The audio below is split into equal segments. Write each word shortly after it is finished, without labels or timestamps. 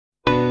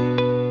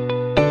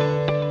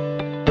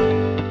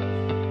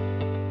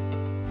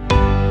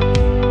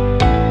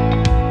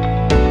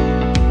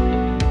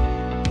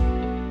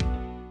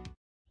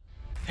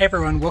Hey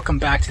everyone, welcome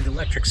back to the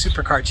Electric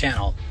Supercar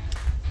channel.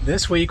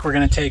 This week we're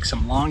going to take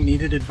some long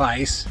needed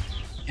advice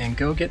and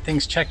go get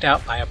things checked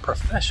out by a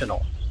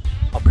professional.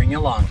 I'll bring you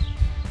along.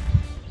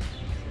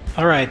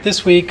 Alright,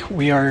 this week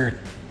we are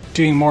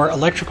doing more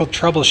electrical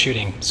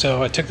troubleshooting.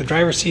 So I took the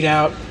driver's seat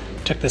out,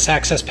 took this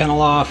access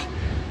panel off.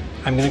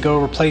 I'm going to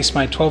go replace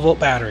my 12-volt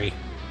battery.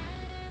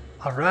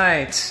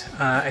 Alright,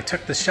 I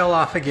took the shell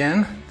off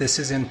again. This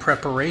is in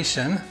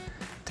preparation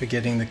to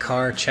getting the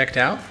car checked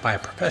out by a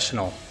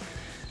professional.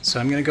 So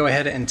I'm going to go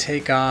ahead and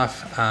take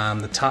off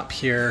the top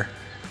here.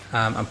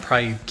 I'll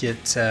probably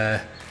get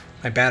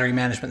my battery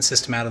management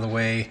system out of the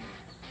way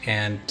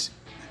and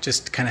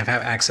just kind of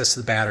have access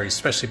to the batteries,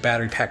 especially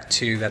battery pack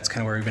 2. That's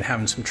kind of where we've been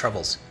having some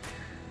troubles.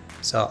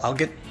 So I'll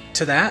get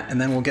to that and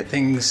then we'll get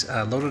things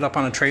loaded up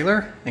on a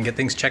trailer and get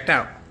things checked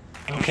out.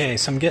 Okay,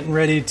 so I'm getting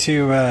ready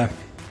to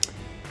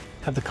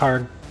have the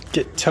car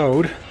get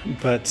towed,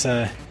 but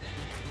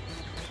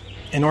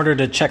in order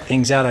to check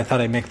things out, I thought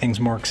I'd make things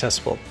more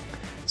accessible.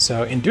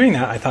 So in doing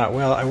that, I thought,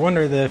 well, I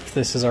wonder if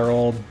this is our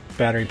old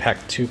battery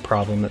pack 2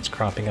 problem that's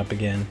cropping up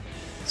again.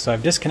 So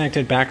I've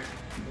disconnected pack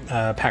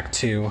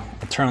 2.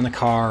 I'll turn on the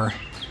car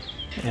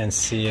and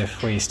see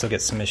if we still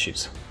get some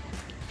issues.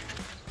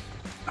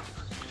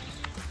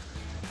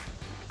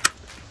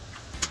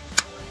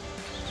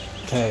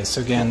 Okay,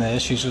 so again, the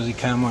issues usually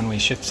come when we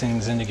shift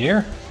things into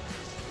gear.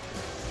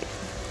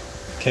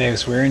 Okay,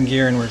 so we're in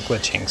gear and we're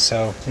glitching,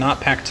 so not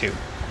pack 2.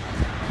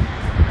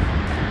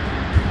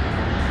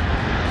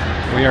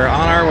 We are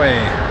on our way.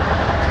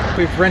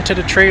 We've rented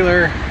a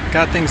trailer,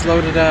 got things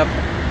loaded up.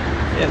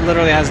 It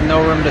literally has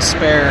no room to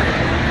spare.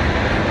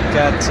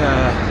 Got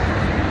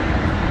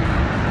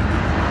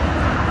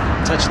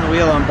touching the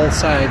wheel on both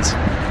sides.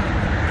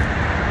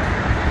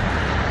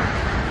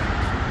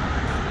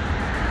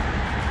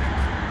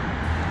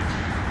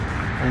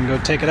 We're gonna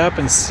go take it up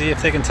and see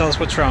if they can tell us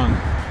what's wrong.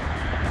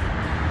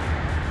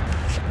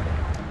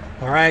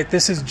 All right,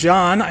 this is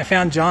John. I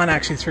found John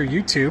actually through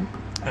YouTube.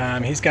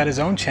 He's got his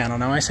own channel.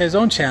 Now, when I say his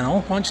own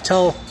channel, why don't you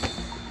tell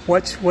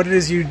what it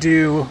is you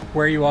do,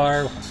 where you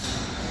are?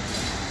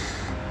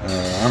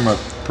 I'm a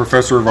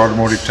professor of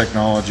automotive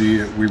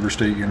technology at Weber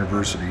State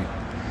University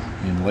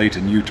in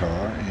Layton,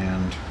 Utah,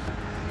 and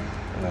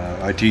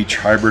I teach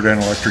hybrid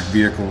and electric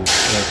vehicle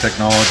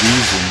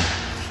technologies,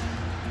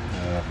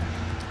 and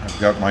I've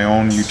got my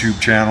own YouTube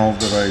channel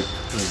that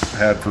I've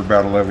had for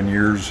about 11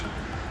 years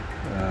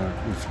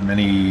with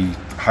many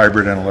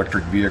hybrid and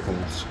electric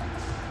vehicles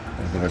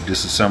that I've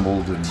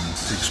disassembled and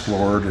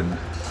explored, and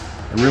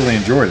I really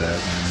enjoy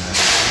that, and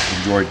I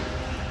enjoy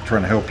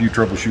trying to help you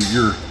troubleshoot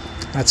your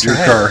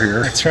car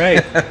here. That's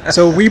right.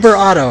 So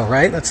WeberAuto,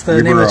 right? That's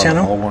the name of the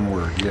channel? All one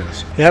word,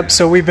 yes. Yep,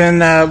 so we've been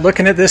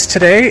looking at this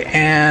today,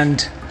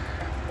 and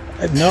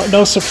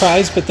no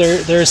surprise, but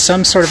there's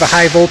some sort of a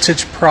high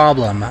voltage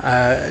problem.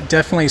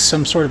 Definitely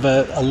some sort of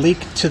a leak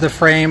to the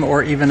frame,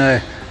 or even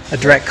a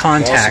direct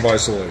contact.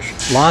 Loss of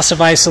isolation. Loss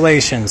of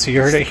isolation. So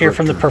you heard it here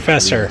from the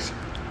professor. Yes.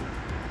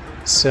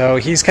 So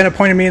he's kind of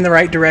pointed me in the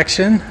right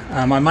direction.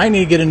 I might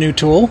need to get a new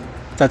tool.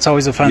 That's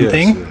always a fun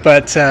thing. Yeah.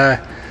 But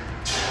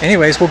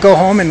anyways, we'll go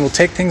home and we'll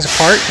take things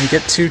apart and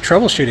get to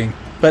troubleshooting.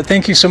 But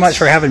thank you so much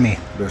for having me.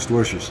 Best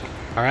wishes.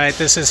 All right,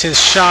 this is his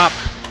shop.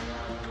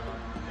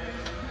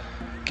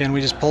 Again, we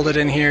just pulled it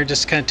in here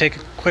just to kind of take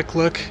a quick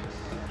look.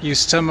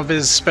 Used some of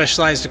his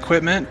specialized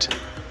equipment.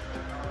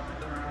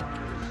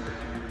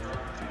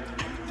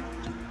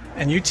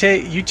 And you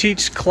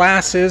teach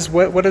classes.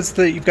 What is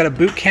you've got a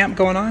boot camp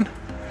going on?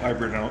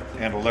 Hybrid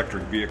and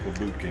electric vehicle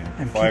boot camp.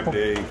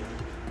 5-day,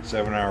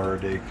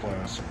 7-hour-a-day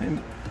class.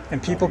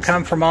 And people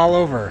come from all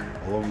over.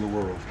 All over the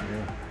world,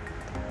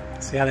 yeah.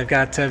 So yeah, they've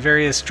got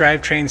various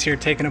drivetrains here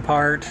taken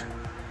apart.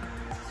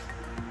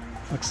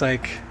 Looks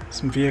like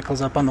some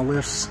vehicles up on the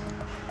lifts.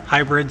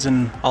 Hybrids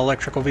and all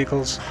electrical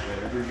vehicles.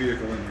 Yeah, every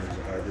vehicle in here is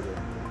a hybrid and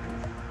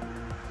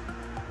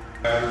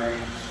electric. Battery.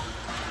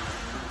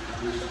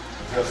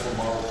 Tesla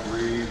Model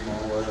 3,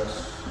 Model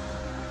S.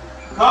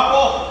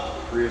 Couple!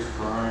 Prius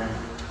Prime.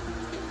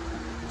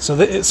 So,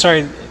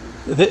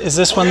 is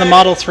this one the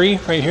Model 3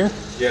 right here?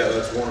 Yeah,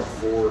 that's one of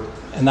 4.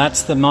 And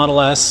that's the Model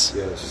S?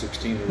 Yeah,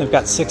 16 of They've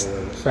got 6,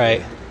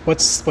 right.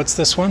 What's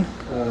this one?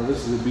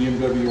 This is the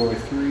BMW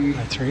i3.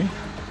 i3.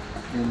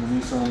 And the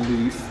Nissan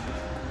Leaf.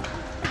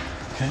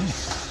 Okay.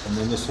 And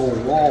then this whole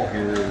wall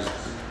here is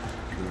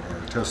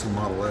our Tesla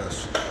Model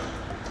S.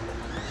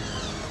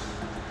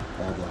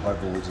 All the high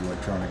voltage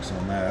electronics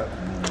on that.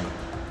 And then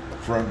the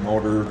front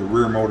motor, the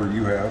rear motor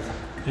you have.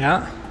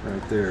 Yeah.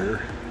 Right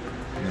there.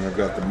 And I've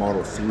got the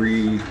Model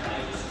 3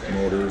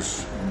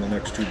 motors on the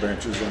next 2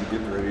 benches. I'm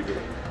getting ready to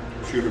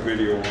shoot a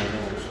video on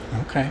those.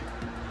 Okay.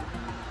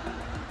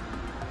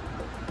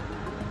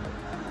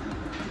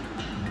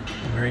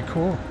 Very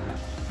cool.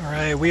 All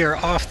right, we are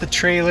off the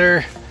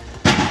trailer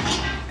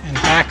and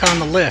back on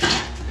the lift.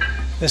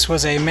 This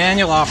was a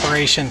manual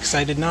operation because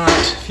I did not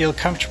feel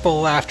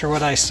comfortable after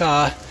what I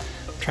saw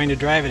trying to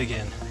drive it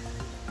again.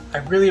 I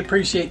really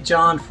appreciate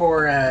John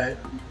for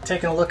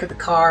taking a look at the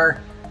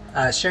car,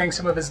 sharing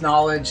some of his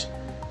knowledge.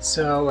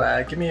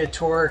 So give me a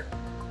tour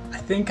I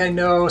think I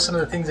know some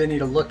of the things I need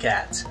to look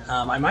at.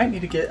 I might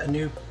need to get a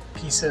new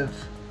piece of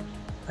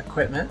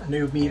equipment, a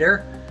new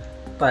meter,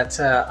 but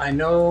I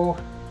know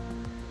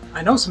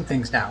some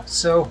things now.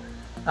 So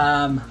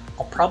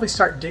I'll probably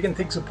start digging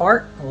things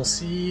apart and we'll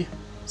see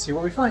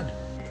what we find.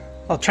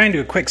 I'll try and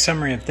do a quick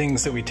summary of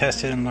things that we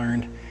tested and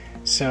learned.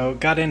 So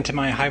got into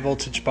my high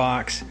voltage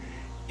box,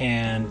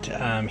 and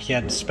he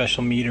had a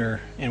special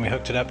meter, and we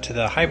hooked it up to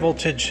the high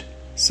voltage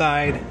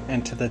side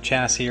and to the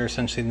chassis, or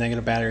essentially the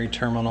negative battery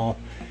terminal,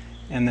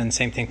 and then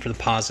same thing for the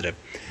positive.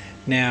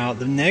 Now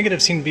the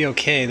negative seemed to be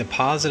okay. The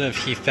positive,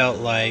 he felt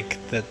like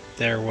that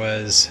there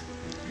was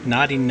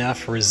not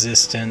enough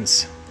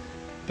resistance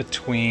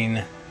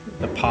between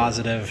the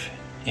positive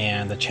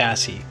and the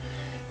chassis.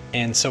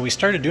 And so we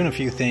started doing a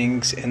few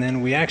things, and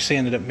then we actually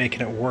ended up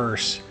making it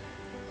worse.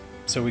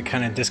 So we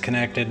kind of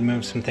disconnected,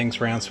 moved some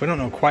things around. So we don't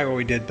know quite what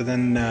we did, but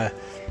then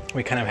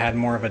we kind of had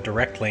more of a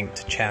direct link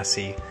to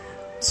chassis.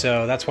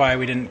 So that's why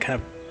we didn't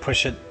kind of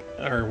push it,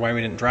 or why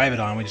we didn't drive it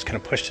on, we just kind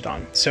of pushed it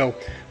on. So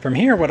from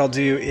here, what I'll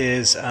do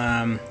is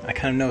I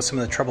kind of know some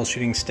of the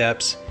troubleshooting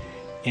steps,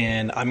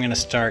 and I'm gonna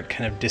start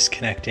kind of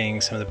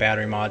disconnecting some of the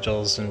battery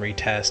modules and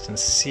retest and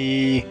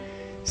see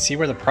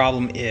where the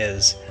problem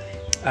is.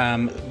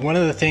 One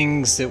of the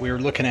things that we were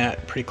looking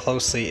at pretty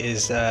closely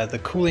is the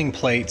cooling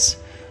plates,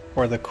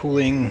 or the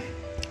cooling,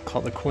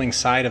 called the cooling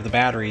side of the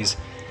batteries.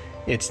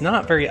 It's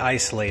not very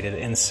isolated,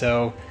 and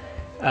so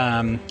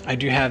I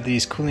do have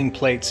these cooling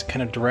plates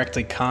kind of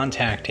directly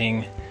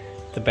contacting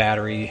the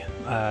battery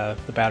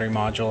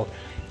module,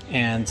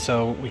 and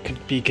so we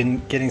could be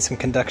getting some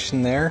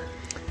conduction there.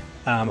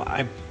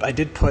 I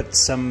did put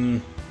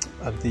some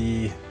of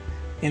the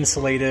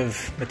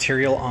insulative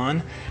material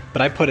on,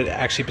 but I put it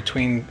actually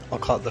between, I'll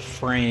call it the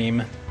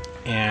frame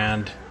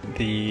and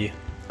the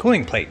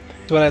cooling plate.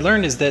 So what I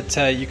learned is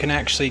that you can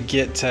actually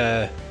get,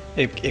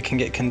 it can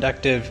get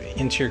conductive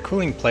into your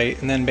cooling plate,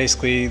 and then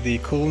basically the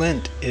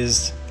coolant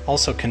is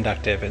also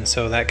conductive, and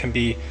so that can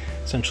be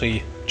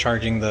essentially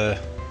charging the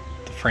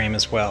frame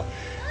as well.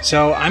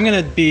 So I'm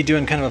going to be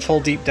doing kind of a full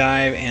deep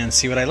dive and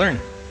see what I learn.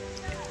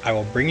 I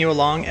will bring you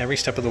along every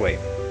step of the way.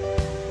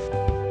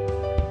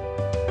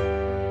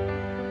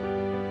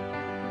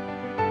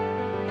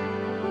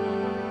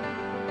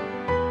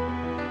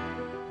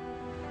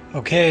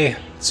 Okay,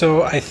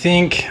 so I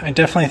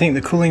definitely think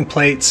the cooling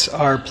plates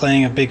are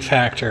playing a big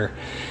factor.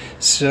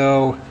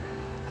 So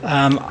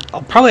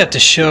I'll probably have to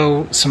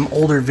show some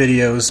older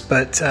videos,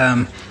 but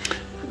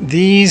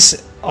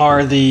these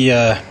are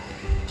this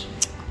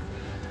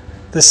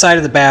side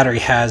of the battery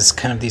has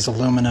kind of these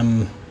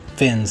aluminum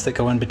fins that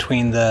go in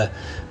between the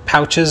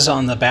pouches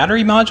on the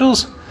battery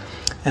modules,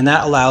 and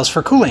that allows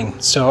for cooling.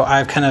 So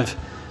I've kind of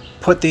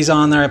put these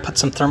on there. I put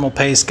some thermal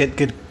paste, get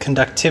good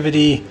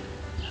conductivity.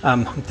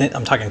 I'm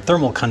talking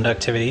thermal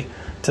conductivity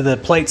to the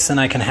plates, then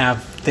I can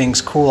have things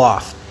cool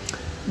off.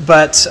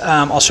 But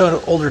I'll show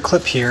an older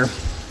clip here.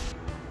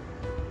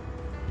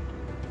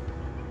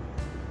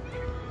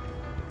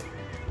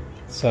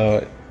 So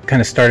it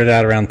kind of started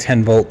out around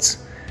 10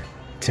 volts.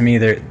 To me,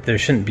 there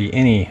shouldn't be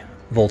any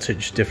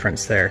voltage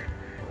difference there.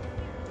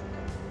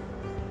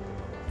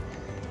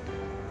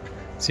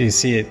 So you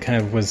see it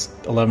kind of was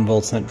 11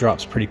 volts and it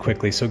drops pretty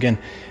quickly. So again,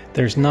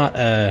 it's not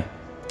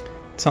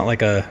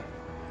like a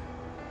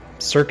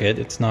circuit,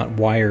 it's not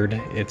wired,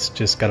 it's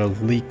just got a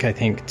leak, I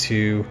think,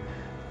 to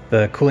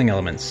the cooling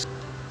elements.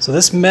 So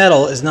this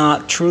metal is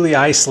not truly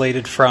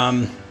isolated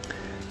from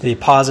the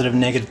positive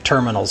and negative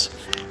terminals,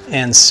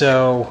 and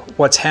so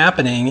what's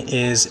happening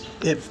is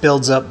it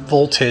builds up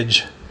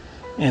voltage,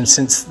 and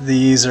since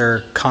these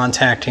are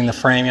contacting the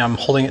frame, I'm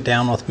holding it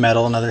down with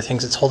metal and other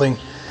things it's holding,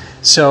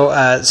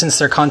 so since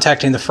they're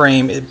contacting the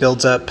frame, it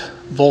builds up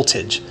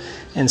voltage.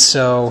 And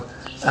so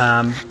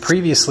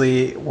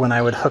previously, when I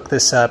would hook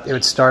this up, it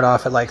would start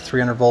off at like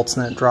 300 volts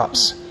and then it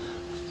drops.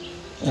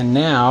 And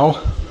now,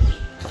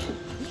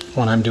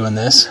 when I'm doing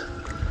this,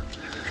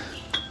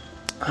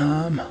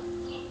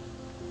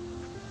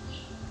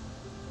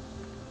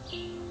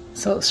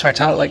 so it starts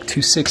out at like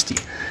 260.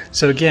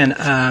 So again,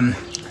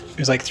 it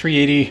was like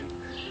 380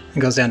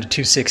 and goes down to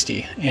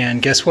 260. And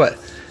guess what?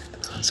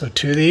 So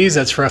two of these,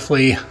 that's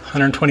roughly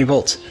 120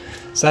 volts.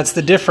 So that's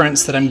the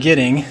difference that I'm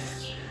getting.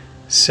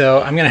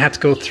 So I'm going to have to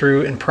go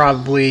through and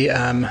probably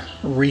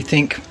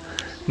rethink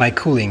my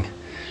cooling.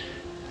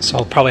 So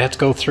I'll probably have to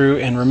go through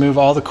and remove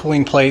all the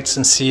cooling plates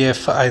and see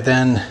if I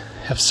then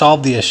have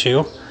solved the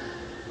issue.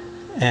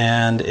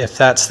 And if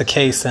that's the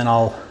case, then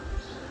I'll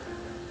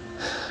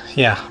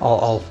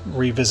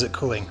revisit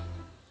cooling.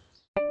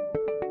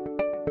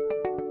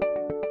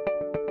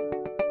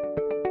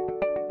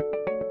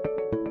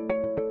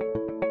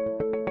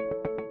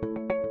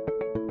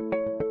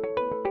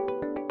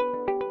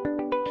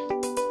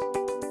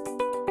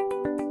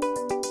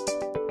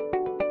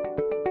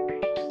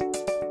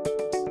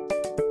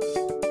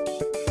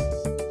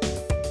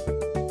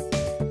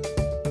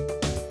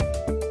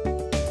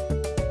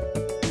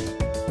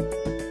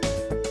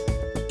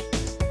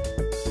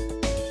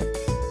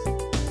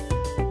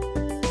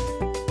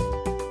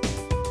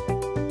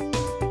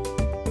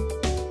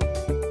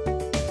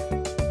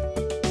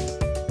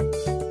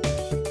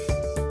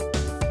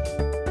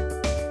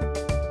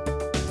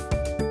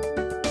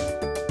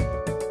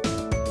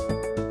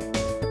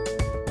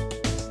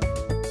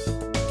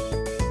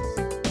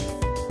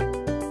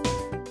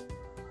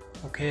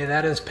 Okay,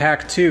 that is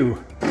pack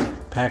 2.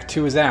 Pack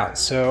 2 is out.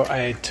 So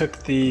I took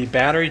the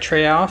battery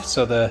tray off.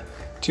 So the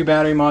 2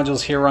 battery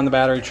modules here were on the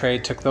battery tray,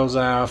 took those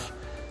off,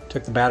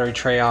 took the battery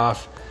tray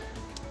off,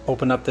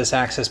 opened up this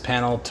access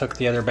panel, took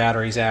the other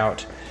batteries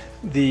out.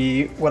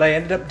 What I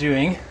ended up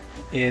doing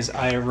is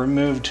I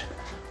removed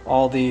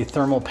all the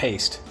thermal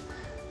paste.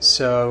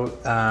 So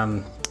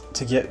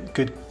to get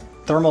good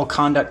thermal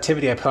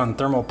conductivity, I put on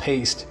thermal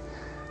paste.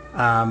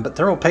 But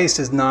thermal paste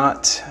is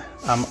not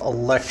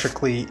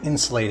electrically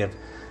insulative.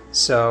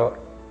 So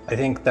I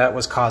think that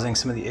was causing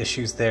some of the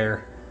issues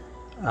there.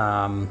 So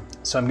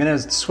I'm going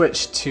to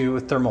switch to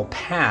thermal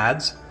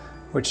pads,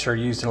 which are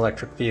used in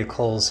electric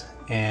vehicles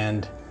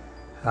and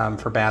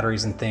for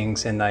batteries and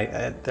things, and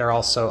they're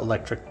also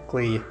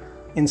electrically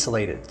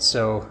insulated.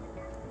 So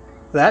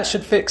that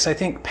should fix, I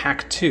think,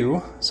 pack 2.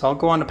 So I'll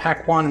go on to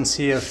pack 1 and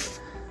see if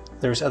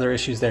there's other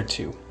issues there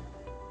too.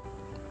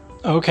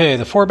 Okay,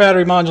 the 4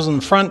 battery modules in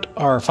the front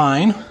are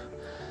fine.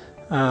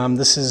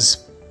 This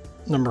is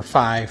number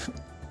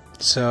 5.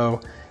 So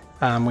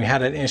we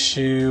had an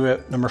issue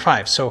at number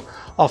 5. So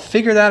I'll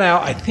figure that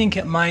out. I think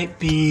it might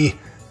be,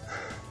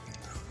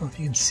 I don't know if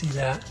you can see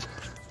that,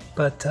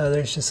 but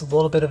there's just a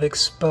little bit of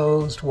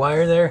exposed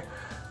wire there.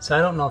 So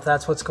I don't know if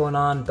that's what's going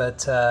on,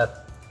 but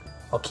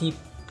I'll keep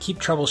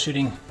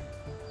troubleshooting.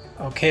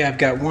 Okay, I've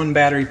got 1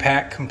 battery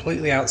pack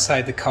completely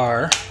outside the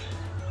car,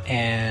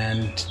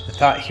 and the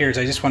thought here is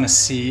I just want to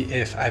see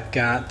if I've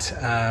got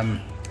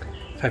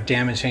if I've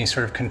damaged any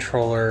sort of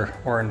controller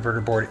or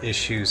inverter board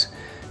issues.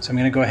 So I'm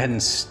going to go ahead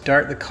and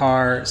start the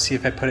car, see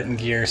if I put it in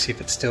gear, see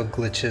if it still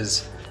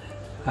glitches.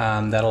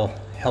 That'll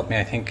help me,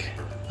 I think,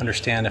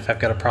 understand if I've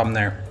got a problem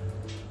there.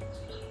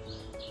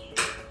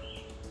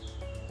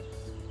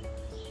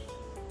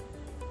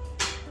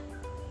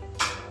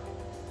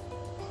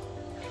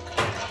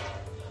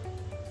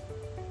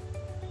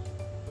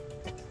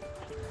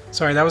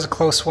 Sorry, that was a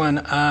close one.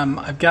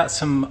 I've got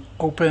some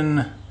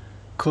open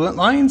coolant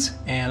lines,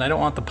 and I don't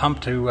want the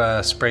pump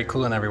to spray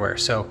coolant everywhere.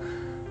 So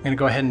I'm going to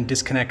go ahead and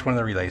disconnect one of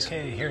the relays.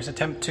 Okay, here's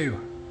attempt 2.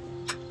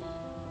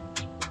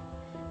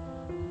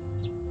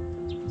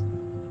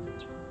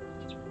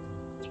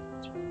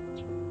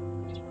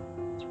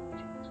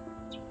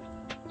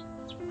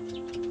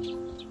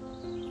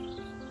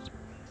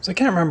 So I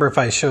can't remember if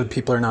I showed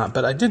people or not,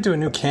 but I did do a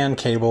new CAN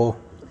cable,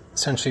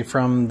 essentially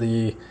from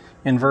the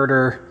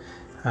inverter.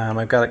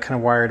 I've got it kind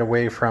of wired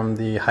away from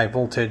the high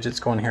voltage. It's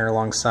going here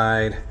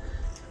alongside.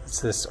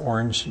 It's this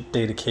orange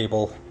data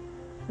cable.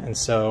 And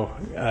so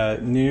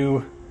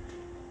new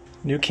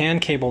CAN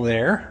cable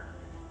there.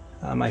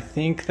 I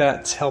think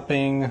that's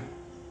helping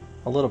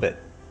a little bit.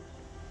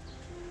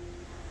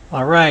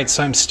 All right,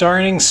 so I'm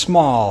starting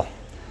small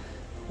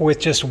with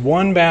just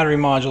 1 battery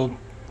module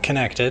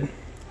connected.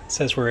 It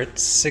says we're at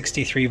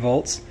 63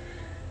 volts.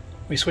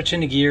 We switch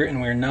into gear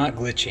and we're not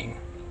glitching.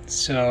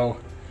 So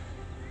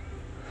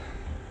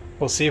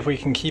we'll see if we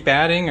can keep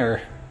adding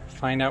or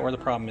find out where the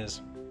problem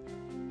is.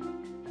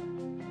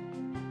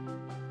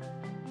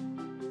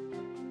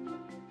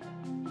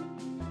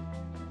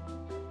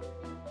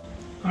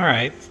 All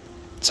right,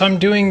 so I'm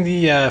doing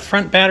the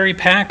front battery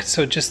pack,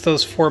 so just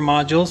those 4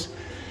 modules.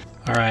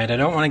 All right, I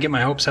don't want to get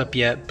my hopes up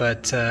yet,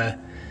 but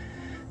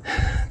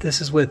this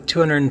is with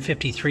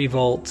 253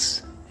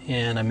 volts,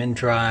 and I'm in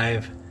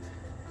drive,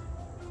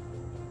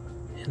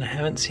 and I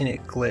haven't seen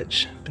it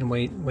glitch. Been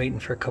waiting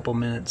for a couple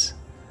minutes.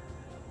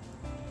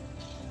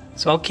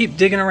 So I'll keep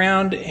digging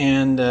around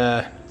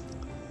and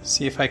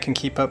see if I can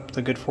keep up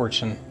the good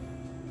fortune.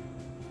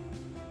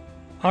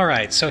 All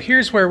right, so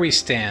here's where we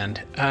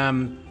stand.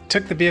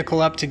 Took the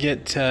vehicle up to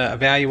get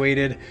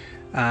evaluated,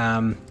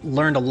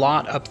 learned a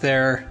lot up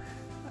there,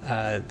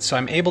 so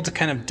I'm able to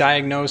kind of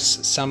diagnose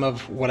some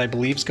of what I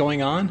believe is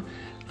going on.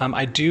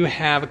 I do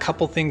have a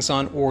couple things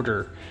on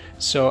order.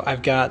 So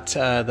I've got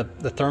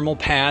the thermal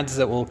pads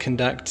that will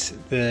conduct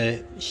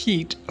the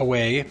heat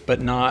away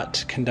but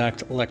not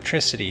conduct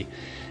electricity.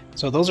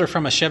 So those are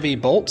from a Chevy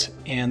Bolt,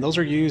 and those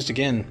are used,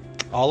 again,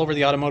 all over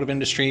the automotive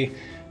industry.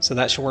 So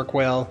that should work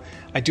well.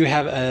 I do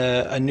have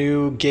a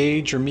new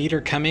gauge or meter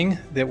coming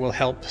that will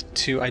help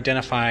to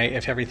identify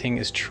if everything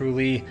is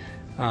truly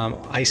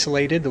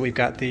isolated, that we've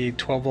got the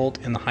 12 volt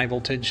and the high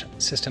voltage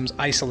systems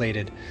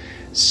isolated.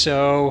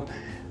 So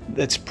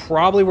that's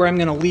probably where I'm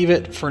going to leave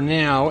it for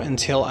now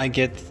until I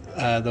get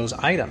those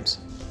items.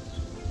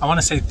 I want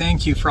to say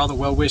thank you for all the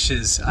well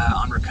wishes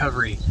on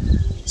recovery.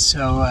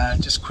 So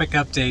just quick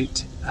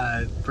update,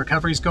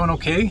 recovery's going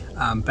okay.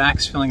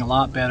 Back's feeling a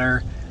lot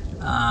better.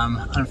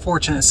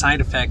 Unfortunate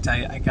side effect,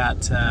 I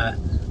got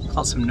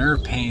felt some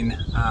nerve pain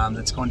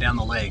that's going down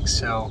the leg,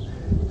 so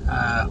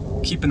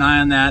keep an eye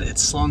on that.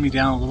 It's slowing me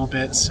down a little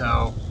bit,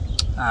 so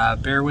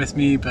bear with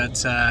me,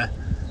 but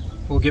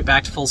we'll get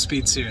back to full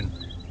speed soon.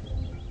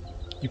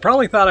 You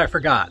probably thought I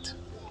forgot.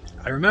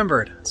 I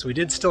remembered, so we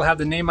did still have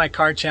the Name My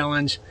Car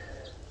challenge.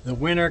 The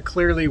winner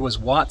clearly was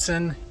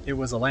Watson. It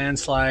was a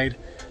landslide.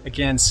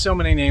 Again, so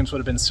many names would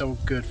have been so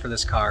good for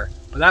this car,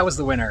 but that was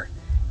the winner.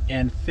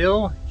 And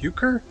Phil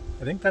Euchre,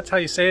 I think that's how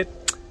you say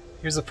it,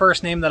 Here's the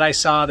first name that I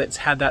saw that's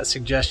had that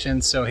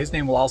suggestion, so his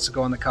name will also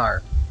go on the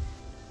car.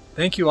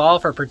 Thank you all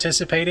for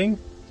participating.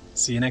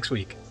 See you next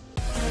week.